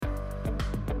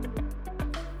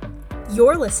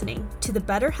You're listening to the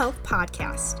Better Health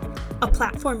Podcast, a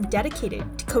platform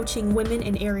dedicated to coaching women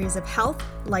in areas of health,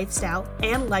 lifestyle,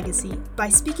 and legacy by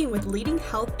speaking with leading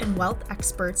health and wealth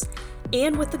experts,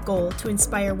 and with the goal to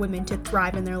inspire women to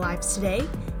thrive in their lives today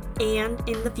and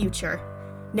in the future.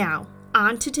 Now,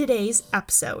 on to today's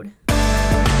episode.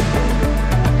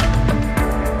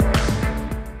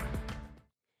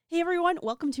 Hey everyone,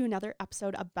 welcome to another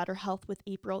episode of Better Health with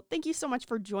April. Thank you so much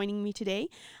for joining me today.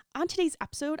 On today's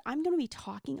episode, I'm going to be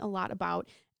talking a lot about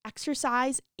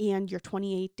exercise and your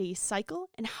 28-day cycle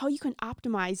and how you can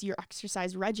optimize your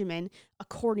exercise regimen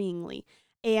accordingly.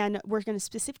 And we're going to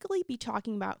specifically be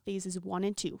talking about phases 1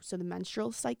 and 2, so the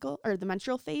menstrual cycle or the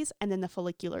menstrual phase and then the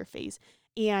follicular phase.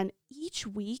 And each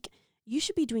week, you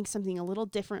should be doing something a little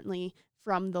differently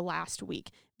from the last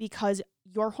week because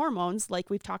your hormones,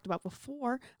 like we've talked about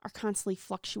before, are constantly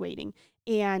fluctuating.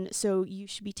 And so you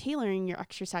should be tailoring your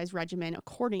exercise regimen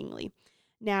accordingly.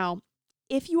 Now,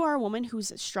 if you are a woman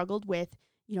who's struggled with,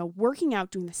 working out,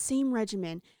 doing the same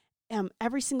regimen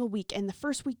every single week, and the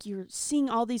first week you're seeing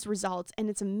all these results and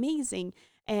it's amazing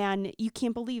and you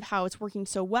can't believe how it's working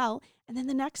so well, and then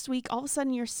the next week all of a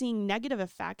sudden you're seeing negative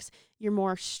effects, you're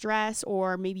more stressed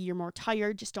or maybe you're more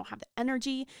tired, just don't have the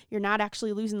energy, you're not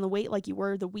actually losing the weight like you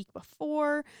were the week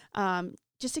before,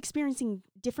 just experiencing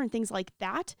different things like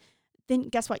that, then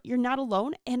guess what? You're not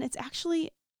alone, and it's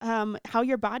actually how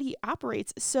your body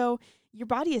operates. So your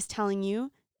body is telling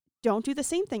you, don't do the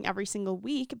same thing every single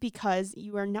week because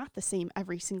you are not the same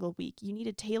every single week. You need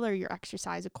to tailor your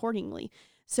exercise accordingly.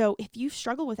 So if you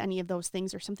struggle with any of those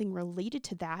things or something related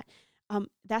to that,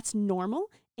 that's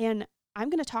normal. And I'm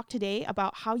going to talk today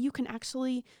about how you can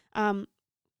actually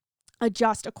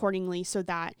adjust accordingly so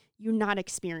that you're not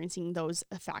experiencing those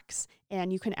effects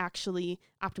and you can actually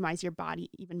optimize your body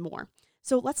even more.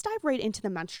 So let's dive right into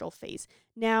the menstrual phase.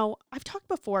 Now, I've talked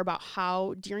before about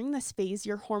how during this phase,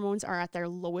 your hormones are at their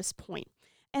lowest point,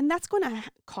 and that's going to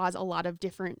cause a lot of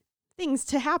different things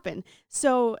to happen.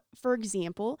 So, for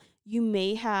example, you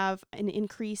may have an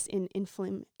increase in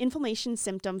inflammation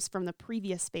symptoms from the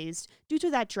previous phase due to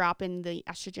that drop in the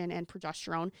estrogen and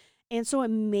progesterone. And so it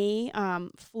may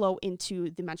flow into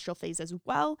the menstrual phase as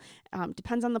well.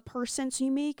 Depends on the person. So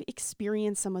you may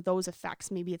experience some of those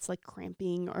effects. Maybe it's like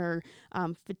cramping or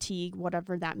fatigue,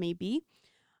 whatever that may be.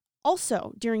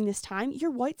 Also, during this time,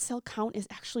 your white cell count is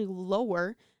actually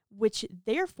lower, which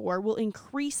therefore will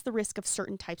increase the risk of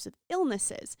certain types of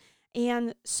illnesses.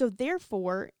 And so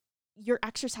therefore, your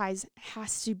exercise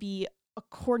has to be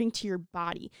according to your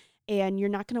body. And you're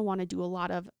not going to want to do a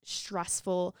lot of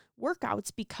stressful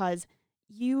workouts because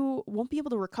you won't be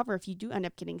able to recover if you do end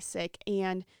up getting sick.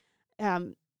 And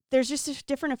there's just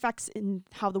different effects in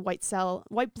how the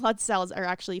white blood cells are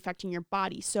actually affecting your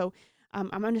body. So I'm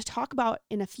going to talk about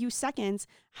in a few seconds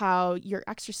how your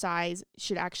exercise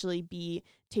should actually be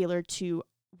tailored to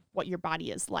what your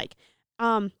body is like.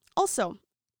 Also,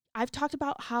 I've talked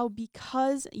about how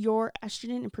because your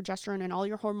estrogen and progesterone and all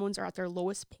your hormones are at their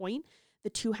lowest point, the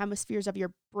two hemispheres of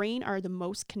your brain are the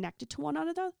most connected to one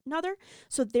another.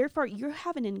 So therefore, you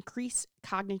have an increased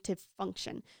cognitive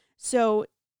function. So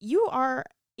you are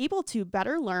able to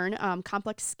better learn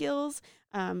complex skills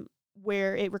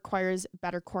where it requires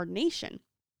better coordination.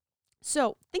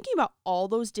 So thinking about all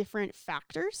those different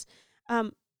factors,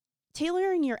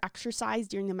 tailoring your exercise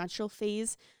during the menstrual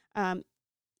phase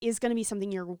is going to be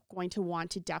something you're going to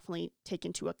want to definitely take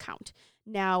into account.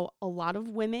 Now, a lot of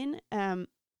women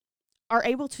are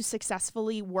able to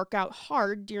successfully work out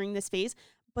hard during this phase,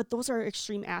 but those are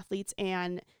extreme athletes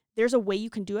and there's a way you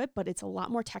can do it, but it's a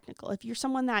lot more technical. If you're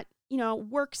someone that,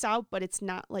 works out, but it's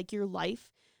not like your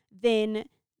life, then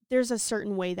there's a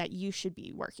certain way that you should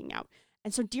be working out.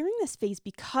 And so during this phase,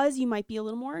 because you might be a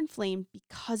little more inflamed,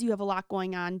 because you have a lot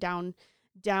going on down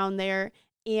there,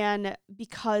 and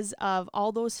because of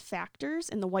all those factors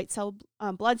and the white cell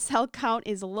blood cell count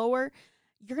is lower,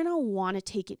 you're going to want to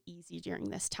take it easy during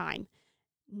this time.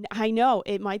 I know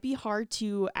it might be hard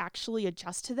to actually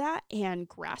adjust to that and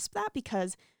grasp that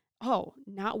because,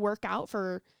 not work out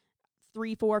for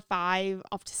 3, 4, 5,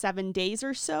 up to 7 days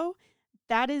or so.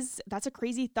 That's a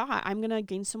crazy thought. I'm going to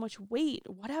gain so much weight,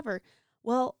 whatever.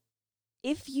 Well,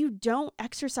 if you don't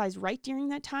exercise right during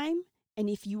that time, and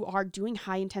if you are doing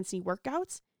high intensity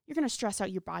workouts, you're going to stress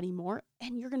out your body more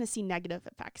and you're going to see negative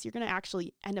effects. You're going to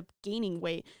actually end up gaining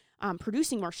weight,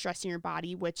 producing more stress in your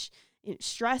body, which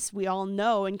stress, we all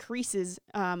know, increases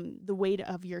the weight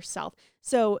of yourself.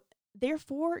 So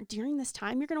therefore, during this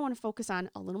time, you're going to want to focus on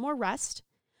a little more rest.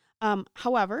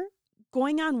 However,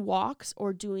 going on walks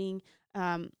or doing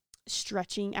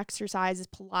stretching exercises,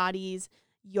 Pilates,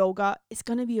 yoga is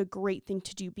going to be a great thing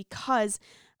to do because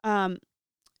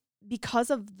because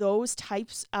of those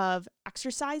types of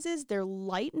exercises, they're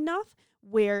light enough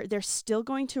where they're still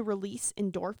going to release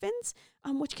endorphins,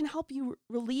 which can help you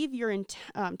relieve your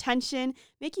tension,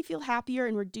 make you feel happier,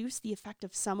 and reduce the effect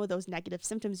of some of those negative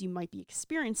symptoms you might be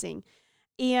experiencing.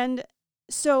 And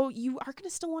so you are going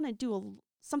to still want to do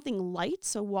something light.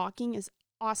 So walking is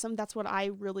awesome. That's what I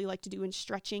really like to do. And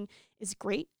stretching is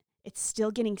great. It's still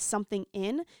getting something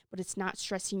in, but it's not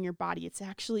stressing your body. It's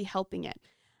actually helping it.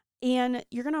 And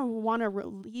you're going to want to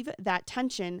relieve that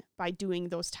tension by doing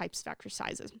those types of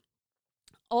exercises.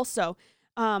 Also,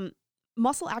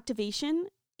 muscle activation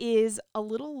is a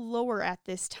little lower at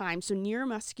this time. So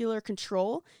neuromuscular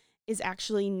control is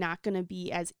actually not going to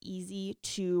be as easy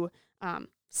to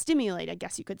stimulate, I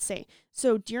guess you could say.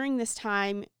 So during this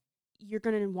time, you're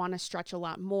going to want to stretch a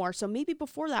lot more. So maybe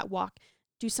before that walk,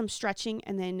 do some stretching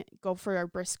and then go for a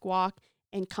brisk walk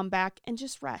and come back and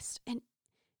just rest. And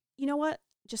you know what?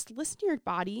 Just listen to your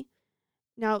body.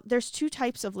 Now, there's two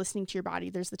types of listening to your body.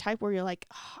 There's the type where you're like,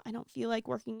 oh, I don't feel like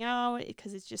working out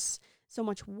because it's just so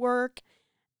much work.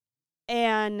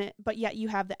 But yet you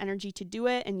have the energy to do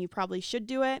it and you probably should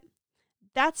do it.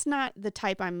 That's not the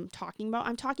type I'm talking about.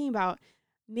 I'm talking about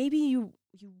maybe you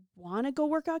want to go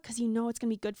work out because you know it's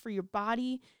going to be good for your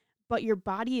body, but your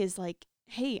body is like,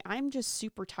 hey, I'm just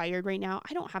super tired right now.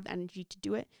 I don't have the energy to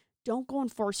do it. Don't go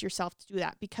and force yourself to do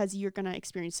that because you're going to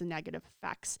experience the negative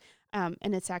effects. And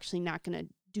it's actually not going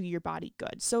to do your body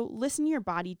good. So listen to your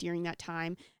body during that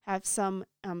time. Have some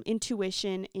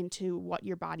intuition into what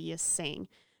your body is saying.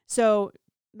 So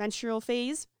menstrual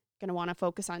phase, going to want to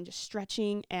focus on just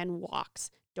stretching and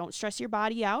walks. Don't stress your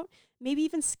body out. Maybe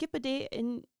even skip a day,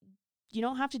 and you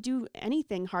don't have to do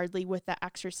anything hardly with the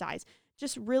exercise.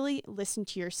 Just really listen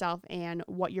to yourself and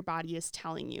what your body is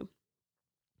telling you.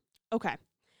 Okay.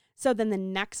 So then the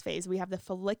next phase, we have the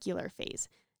follicular phase.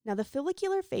 Now, the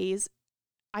follicular phase,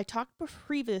 I talked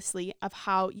previously of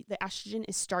how the estrogen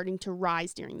is starting to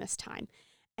rise during this time.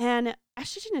 And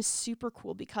estrogen is super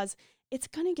cool because it's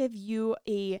going to give you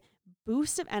a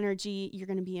boost of energy. You're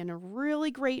going to be in a really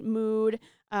great mood.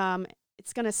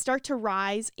 It's going to start to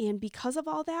rise. And because of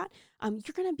all that,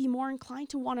 you're going to be more inclined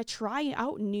to want to try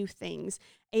out new things.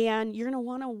 And you're going to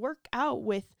want to work out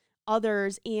with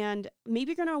others. And maybe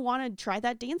you're going to want to try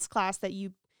that dance class that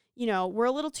you were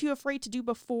a little too afraid to do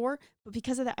before, but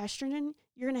because of the estrogen,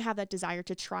 you're going to have that desire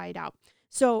to try it out.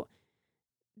 So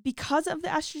because of the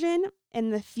estrogen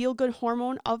and the feel-good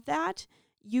hormone of that,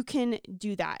 you can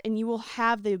do that and you will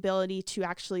have the ability to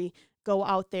actually go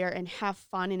out there and have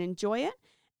fun and enjoy it.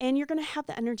 And you're going to have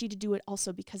the energy to do it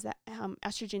also because that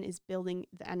estrogen is building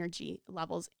the energy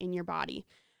levels in your body.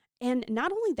 And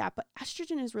not only that, but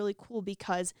estrogen is really cool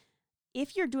because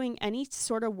if you're doing any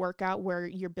sort of workout where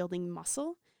you're building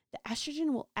muscle, the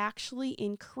estrogen will actually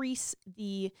increase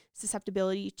the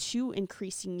susceptibility to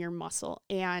increasing your muscle.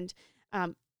 And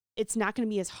it's not going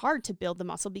to be as hard to build the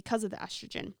muscle because of the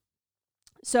estrogen.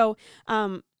 So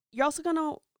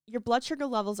your blood sugar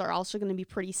levels are also going to be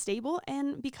pretty stable.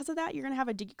 And because of that, you're going to have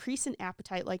a decrease in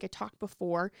appetite, like I talked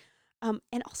before. And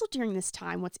also during this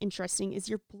time, what's interesting is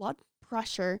your blood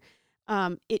pressure.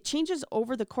 It changes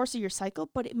over the course of your cycle,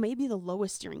 but it may be the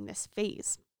lowest during this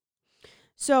phase.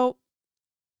 So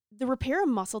the repair of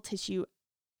muscle tissue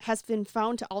has been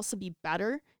found to also be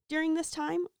better during this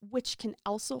time, which can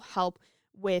also help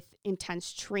with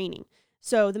intense training.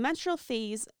 So the menstrual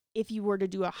phase, if you were to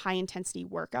do a high intensity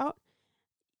workout,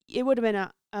 it would have been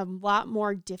a lot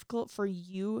more difficult for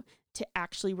you to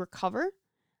actually recover.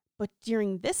 But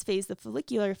during this phase, the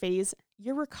follicular phase,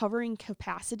 your recovering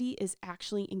capacity is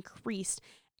actually increased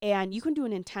and you can do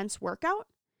an intense workout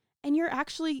and you're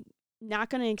actually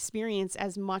not going to experience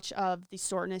as much of the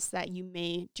soreness that you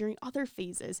may during other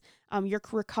phases. Your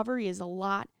recovery is a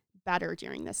lot better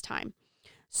during this time.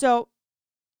 So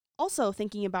also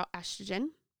thinking about estrogen.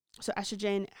 So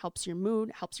estrogen helps your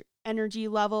mood, helps your energy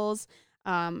levels,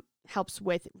 helps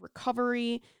with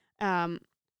recovery,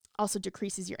 also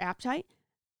decreases your appetite.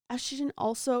 Estrogen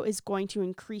also is going to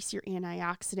increase your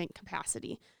antioxidant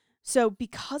capacity. So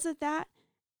because of that,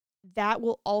 that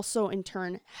will also in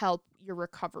turn help your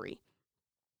recovery.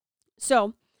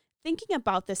 So thinking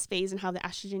about this phase and how the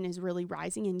estrogen is really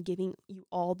rising and giving you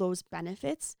all those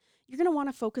benefits, you're going to want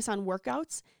to focus on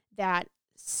workouts that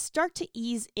start to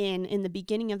ease in the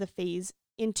beginning of the phase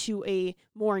into a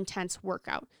more intense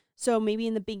workout. So maybe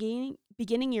in the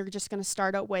beginning you're just going to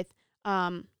start out with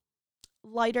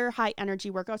lighter, high energy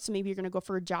workouts. So maybe you're going to go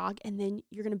for a jog and then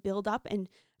you're going to build up, and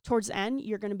towards the end,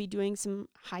 you're going to be doing some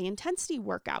high intensity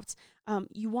workouts.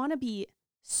 You want to be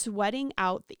sweating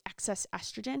out the excess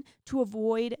estrogen to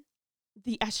avoid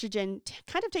the estrogen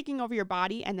kind of taking over your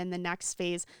body, and then the next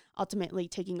phase ultimately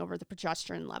taking over the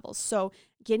progesterone levels. So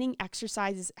getting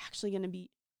exercise is actually going to be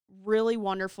really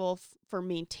wonderful for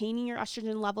maintaining your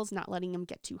estrogen levels, not letting them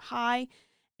get too high.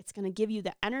 It's going to give you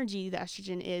the energy the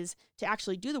estrogen is to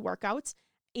actually do the workouts,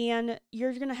 and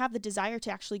you're going to have the desire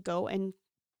to actually go and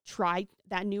try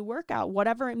that new workout,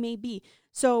 whatever it may be.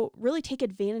 So really take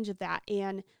advantage of that.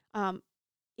 And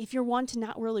if you're one to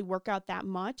not really work out that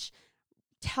much,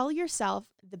 tell yourself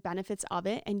the benefits of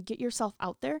it and get yourself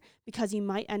out there, because you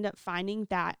might end up finding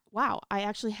that, wow, I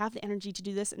actually have the energy to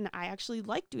do this and I actually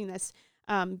like doing this,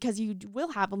 because you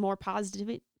will have a more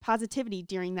positivity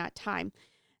during that time.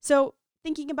 So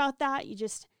thinking about that,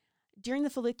 during the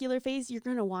follicular phase, you're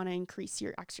going to want to increase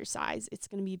your exercise. It's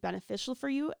going to be beneficial for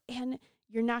you, and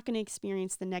you're not going to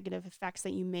experience the negative effects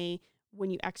that you may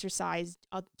when you exercise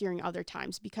during other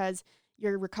times, because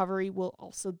your recovery will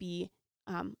also be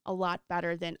a lot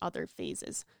better than other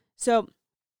phases. So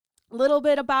a little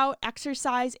bit about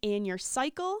exercise and your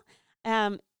cycle.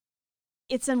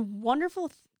 It's a wonderful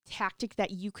tactic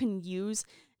that you can use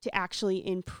to actually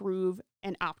improve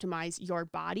and optimize your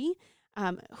body.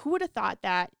 Who would have thought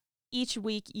that each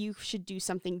week you should do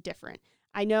something different?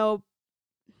 A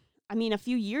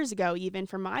few years ago, even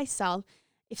for myself,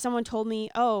 if someone told me,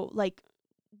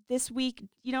 this week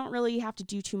you don't really have to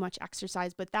do too much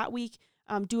exercise, but that week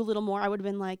do a little more, I would have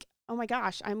been like, oh my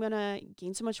gosh, I'm going to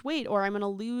gain so much weight, or I'm going to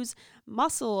lose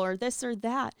muscle, or this or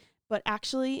that. But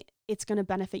actually, it's going to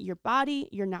benefit your body.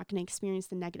 You're not going to experience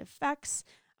the negative effects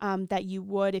that you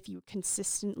would if you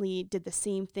consistently did the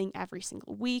same thing every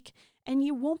single week. And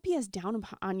you won't be as down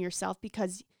on yourself,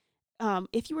 because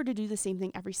if you were to do the same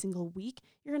thing every single week,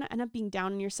 you're going to end up being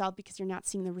down on yourself because you're not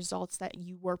seeing the results that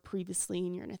you were previously.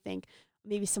 And you're going to think,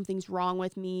 maybe something's wrong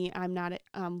with me. I'm not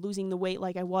losing the weight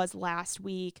like I was last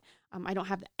week. I don't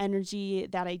have the energy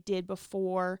that I did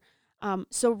before.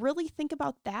 So really think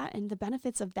about that and the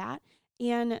benefits of that,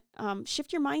 and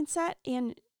shift your mindset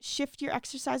and shift your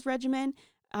exercise regimen.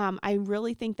 I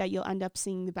really think that you'll end up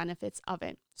seeing the benefits of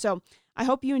it. So I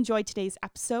hope you enjoyed today's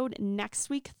episode.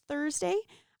 Next week, Thursday,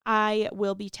 I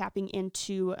will be tapping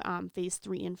into phase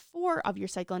 3 and 4 of your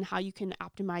cycle and how you can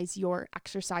optimize your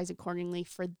exercise accordingly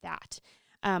for that.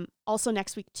 Also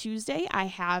next week, Tuesday, I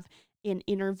have an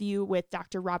interview with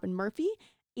Dr. Robin Murphy,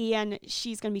 and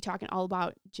she's going to be talking all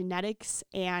about genetics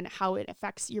and how it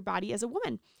affects your body as a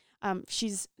woman.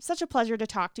 She's such a pleasure to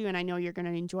talk to, and I know you're going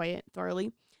to enjoy it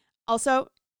thoroughly. Also,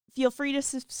 feel free to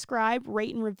subscribe,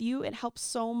 rate, and review. It helps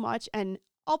so much, and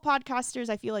all podcasters,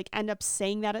 I feel like, end up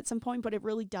saying that at some point, but it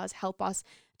really does help us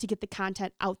to get the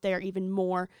content out there even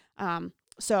more.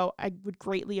 So I would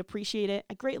greatly appreciate it.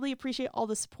 I greatly appreciate all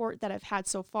the support that I've had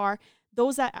so far.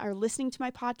 Those that are listening to my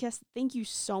podcast, thank you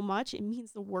so much. It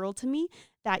means the world to me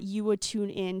that you would tune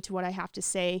in to what I have to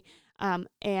say.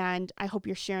 And I hope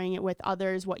you're sharing it with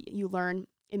others, what you learn.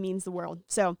 It means the world.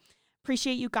 So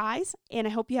appreciate you guys. And I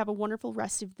hope you have a wonderful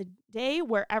rest of the day,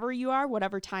 wherever you are,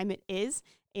 whatever time it is.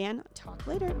 And talk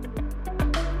later.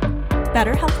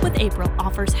 Better Health with April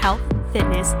offers health,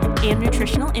 fitness, and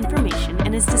nutritional information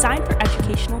and is designed for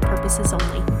educational purposes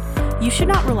only. You should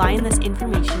not rely on this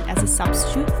information as a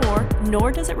substitute for,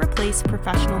 nor does it replace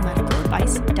professional medical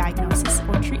advice, diagnosis,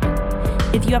 or treatment.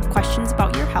 If you have questions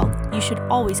about your health, you should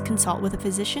always consult with a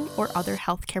physician or other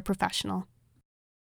healthcare professional.